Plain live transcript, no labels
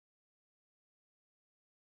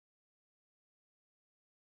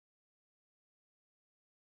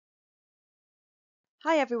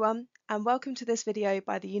Hi everyone, and welcome to this video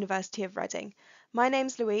by the University of Reading. My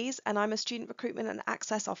name's Louise and I'm a Student Recruitment and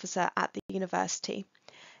Access Officer at the university.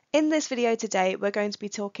 In this video today, we're going to be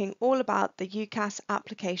talking all about the UCAS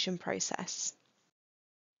application process.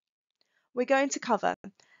 We're going to cover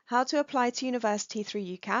how to apply to university through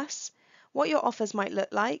UCAS, what your offers might look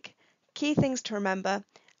like, key things to remember,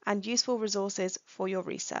 and useful resources for your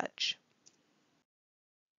research.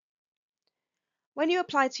 When you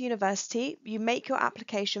apply to university, you make your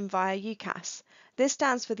application via UCAS. This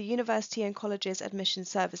stands for the University and Colleges Admission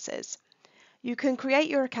Services. You can create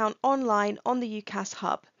your account online on the UCAS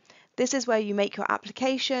Hub. This is where you make your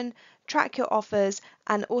application, track your offers,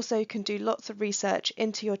 and also can do lots of research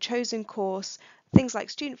into your chosen course, things like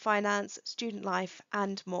student finance, student life,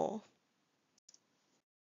 and more.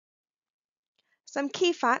 Some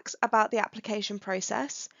key facts about the application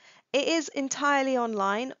process. It is entirely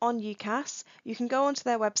online on UCAS. You can go onto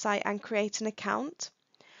their website and create an account.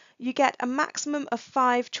 You get a maximum of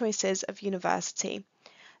 5 choices of university.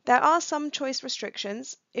 There are some choice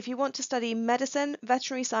restrictions. If you want to study medicine,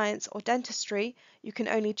 veterinary science, or dentistry, you can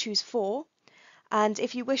only choose 4. And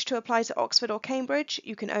if you wish to apply to Oxford or Cambridge,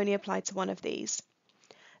 you can only apply to one of these.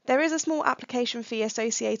 There is a small application fee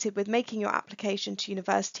associated with making your application to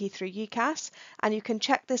university through UCAS, and you can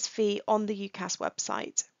check this fee on the UCAS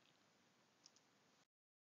website.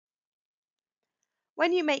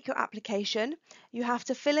 When you make your application, you have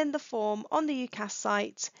to fill in the form on the UCAS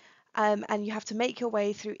site and you have to make your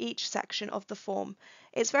way through each section of the form.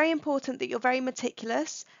 It's very important that you're very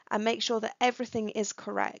meticulous and make sure that everything is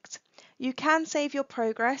correct. You can save your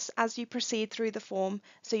progress as you proceed through the form,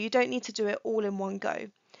 so you don't need to do it all in one go.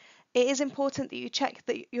 It is important that you check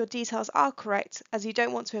that your details are correct, as you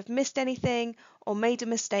don't want to have missed anything or made a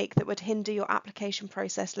mistake that would hinder your application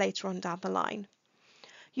process later on down the line.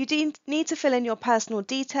 You need to fill in your personal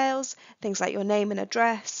details, things like your name and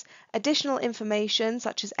address, additional information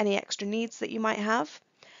such as any extra needs that you might have,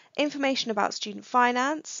 information about student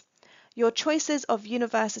finance, your choices of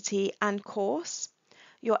university and course,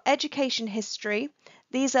 your education history.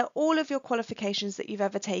 These are all of your qualifications that you've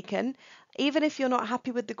ever taken. Even if you're not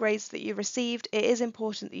happy with the grades that you received, it is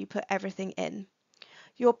important that you put everything in.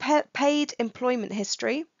 Your paid employment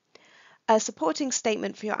history, a supporting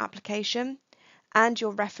statement for your application, and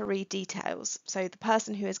your referee details, so the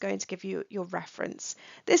person who is going to give you your reference.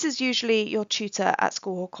 This is usually your tutor at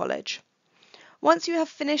school or college. Once you have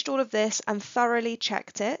finished all of this and thoroughly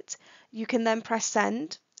checked it, you can then press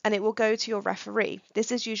send and it will go to your referee.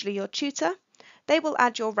 This is usually your tutor. They will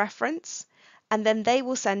add your reference and then they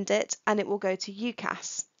will send it and it will go to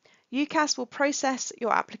UCAS. UCAS will process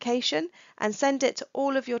your application and send it to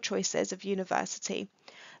all of your choices of university.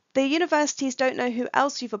 The universities don't know who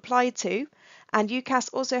else you've applied to, and UCAS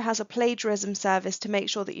also has a plagiarism service to make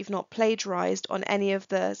sure that you've not plagiarised on any of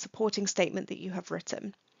the supporting statement that you have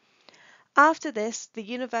written. After this, the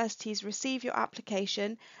universities receive your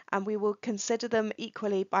application and we will consider them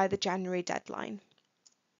equally by the January deadline.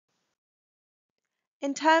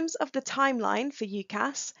 In terms of the timeline for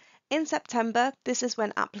UCAS, in September, this is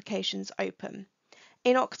when applications open.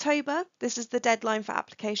 In October, this is the deadline for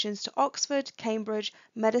applications to Oxford, Cambridge,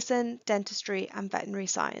 medicine, dentistry, and veterinary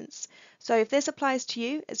science. So if this applies to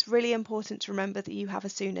you, it's really important to remember that you have a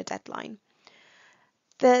sooner deadline.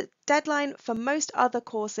 The deadline for most other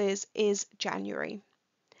courses is January.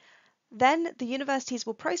 Then the universities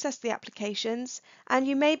will process the applications and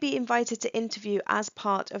you may be invited to interview as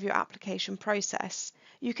part of your application process.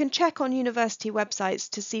 You can check on university websites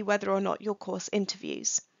to see whether or not your course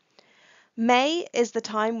interviews. May is the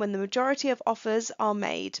time when the majority of offers are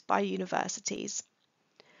made by universities.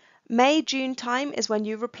 May-June time is when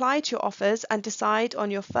you reply to your offers and decide on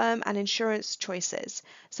your firm and insurance choices.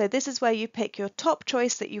 So this is where you pick your top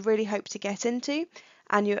choice that you really hope to get into,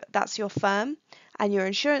 and that's your firm, and your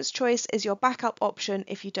insurance choice is your backup option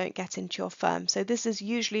if you don't get into your firm. So this is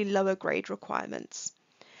usually lower grade requirements.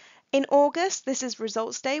 In August, this is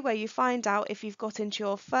results day, where you find out if you've got into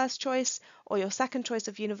your first choice or your second choice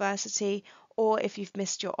of university, or if you've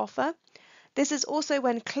missed your offer. This is also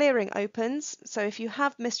when clearing opens, so if you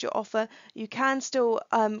have missed your offer, you can still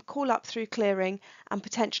call up through clearing and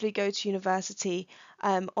potentially go to university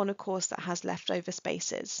on a course that has leftover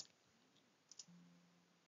spaces.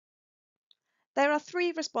 There are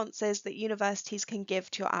 3 responses that universities can give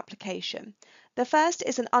to your application. The first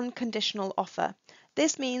is an unconditional offer.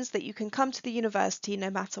 This means that you can come to the university no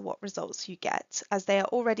matter what results you get, as they are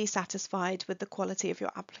already satisfied with the quality of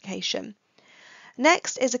your application.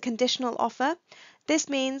 Next is a conditional offer. This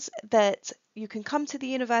means that you can come to the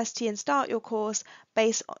university and start your course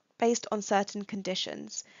based on certain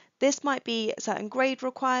conditions. This might be certain grade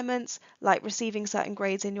requirements, like receiving certain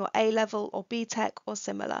grades in your A level or BTEC or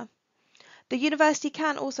similar. The university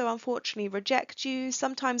can also unfortunately reject you.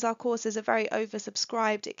 Sometimes our courses are very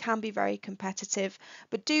oversubscribed, it can be very competitive,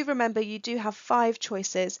 but do remember you do have 5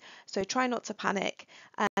 choices, so try not to panic,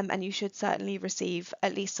 and you should certainly receive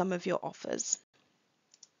at least some of your offers.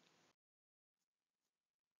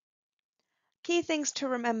 Key things to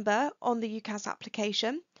remember on the UCAS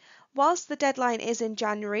application. Whilst the deadline is in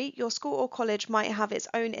January, your school or college might have its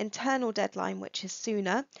own internal deadline, which is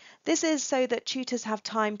sooner. This is so that tutors have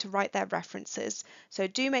time to write their references, so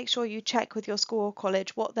do make sure you check with your school or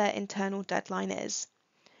college what their internal deadline is.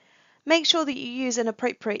 Make sure that you use an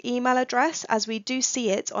appropriate email address, as we do see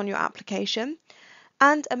it on your application,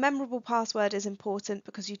 and a memorable password is important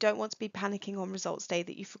because you don't want to be panicking on results day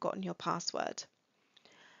that you've forgotten your password.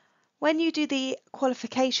 When you do the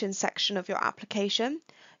qualifications section of your application,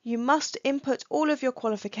 you must input all of your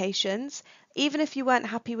qualifications. Even if you weren't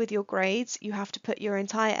happy with your grades, you have to put your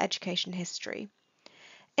entire education history.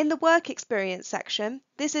 In the work experience section,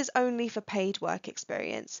 this is only for paid work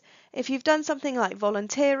experience. If you've done something like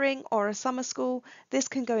volunteering or a summer school, this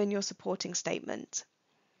can go in your supporting statement.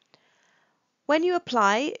 When you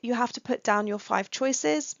apply, you have to put down your 5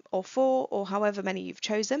 choices, or 4, or however many you've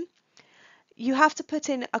chosen. You have to put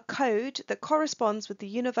in a code that corresponds with the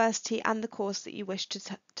university and the course that you wish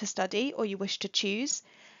to study or you wish to choose.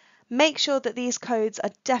 Make sure that these codes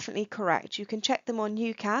are definitely correct. You can check them on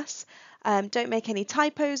UCAS. Don't make any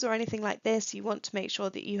typos or anything like this. You want to make sure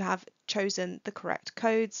that you have chosen the correct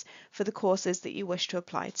codes for the courses that you wish to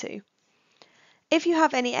apply to. If you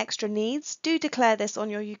have any extra needs, do declare this on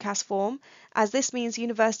your UCAS form, as this means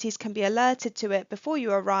universities can be alerted to it before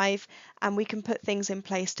you arrive, and we can put things in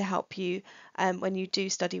place to help you when you do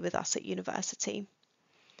study with us at university.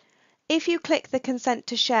 If you click the consent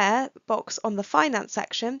to share box on the finance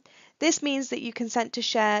section, this means that you consent to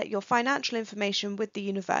share your financial information with the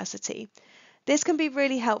university. This can be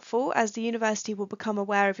really helpful, as the university will become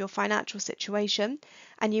aware of your financial situation,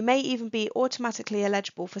 and you may even be automatically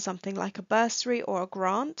eligible for something like a bursary or a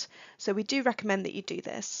grant, so we do recommend that you do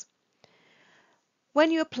this.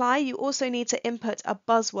 When you apply, you also need to input a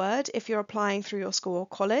buzzword if you're applying through your school or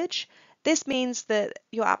college. This means that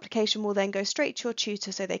your application will then go straight to your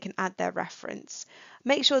tutor so they can add their reference.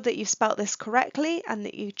 Make sure that you've spelt this correctly and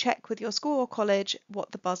that you check with your school or college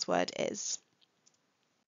what the buzzword is.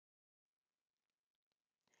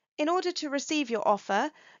 In order to receive your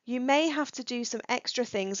offer, you may have to do some extra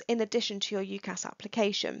things in addition to your UCAS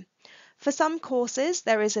application. For some courses,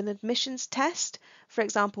 there is an admissions test, for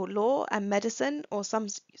example, law and medicine or some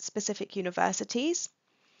specific universities.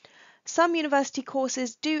 Some university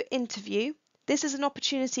courses do interview. This is an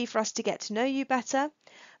opportunity for us to get to know you better.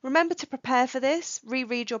 Remember to prepare for this,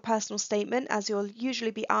 reread your personal statement, as you'll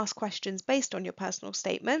usually be asked questions based on your personal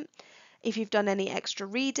statement. If you've done any extra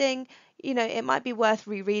reading, it might be worth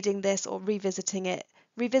rereading this or revisiting it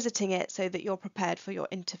so that you're prepared for your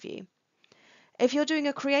interview. If you're doing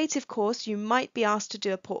a creative course, you might be asked to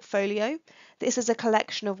do a portfolio. This is a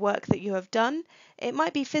collection of work that you have done. It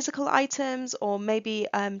might be physical items or maybe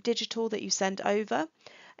digital that you send over.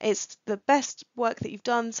 It's the best work that you've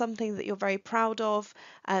done, something that you're very proud of,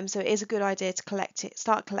 so it is a good idea to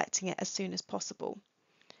start collecting it as soon as possible.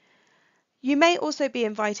 You may also be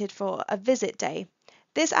invited for a visit day.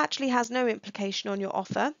 This actually has no implication on your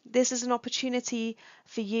offer. This is an opportunity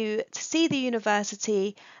for you to see the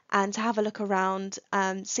university and to have a look around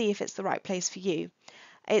and see if it's the right place for you.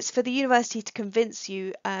 It's for the university to convince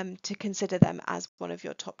you to consider them as one of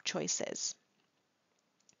your top choices.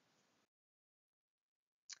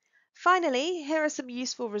 Finally, here are some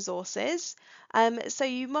useful resources. So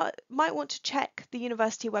you might want to check the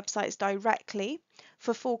university websites directly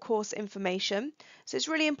for full course information. So it's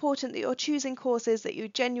really important that you're choosing courses that you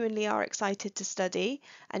genuinely are excited to study,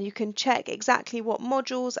 and you can check exactly what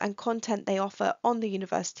modules and content they offer on the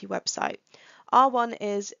university website. Our one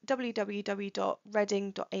is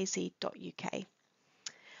www.reading.ac.uk.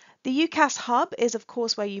 The UCAS Hub is, of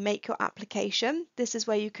course, where you make your application. This is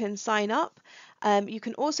where you can sign up. You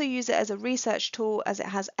can also use it as a research tool, as it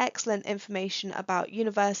has excellent information about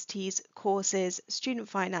universities, courses, student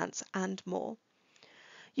finance, and more.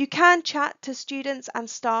 You can chat to students and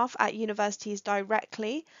staff at universities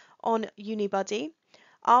directly on UniBuddy.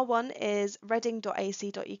 Our one is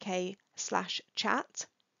reading.ac.uk/chat.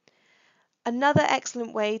 Another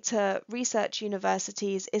excellent way to research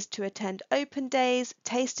universities is to attend open days,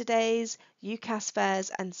 taster days, UCAS fairs,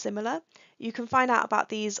 and similar. You can find out about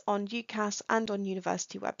these on UCAS and on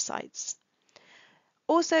university websites.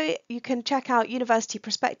 Also, you can check out university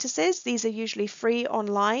prospectuses. These are usually free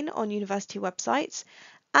online on university websites.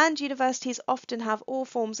 And universities often have all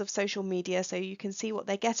forms of social media so you can see what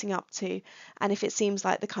they're getting up to and if it seems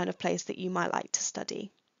like the kind of place that you might like to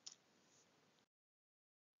study.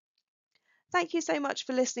 Thank you so much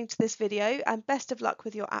for listening to this video and best of luck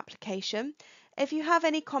with your application. If you have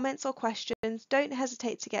any comments or questions, don't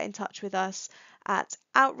hesitate to get in touch with us at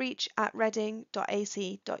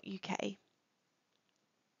outreach@reading.ac.uk.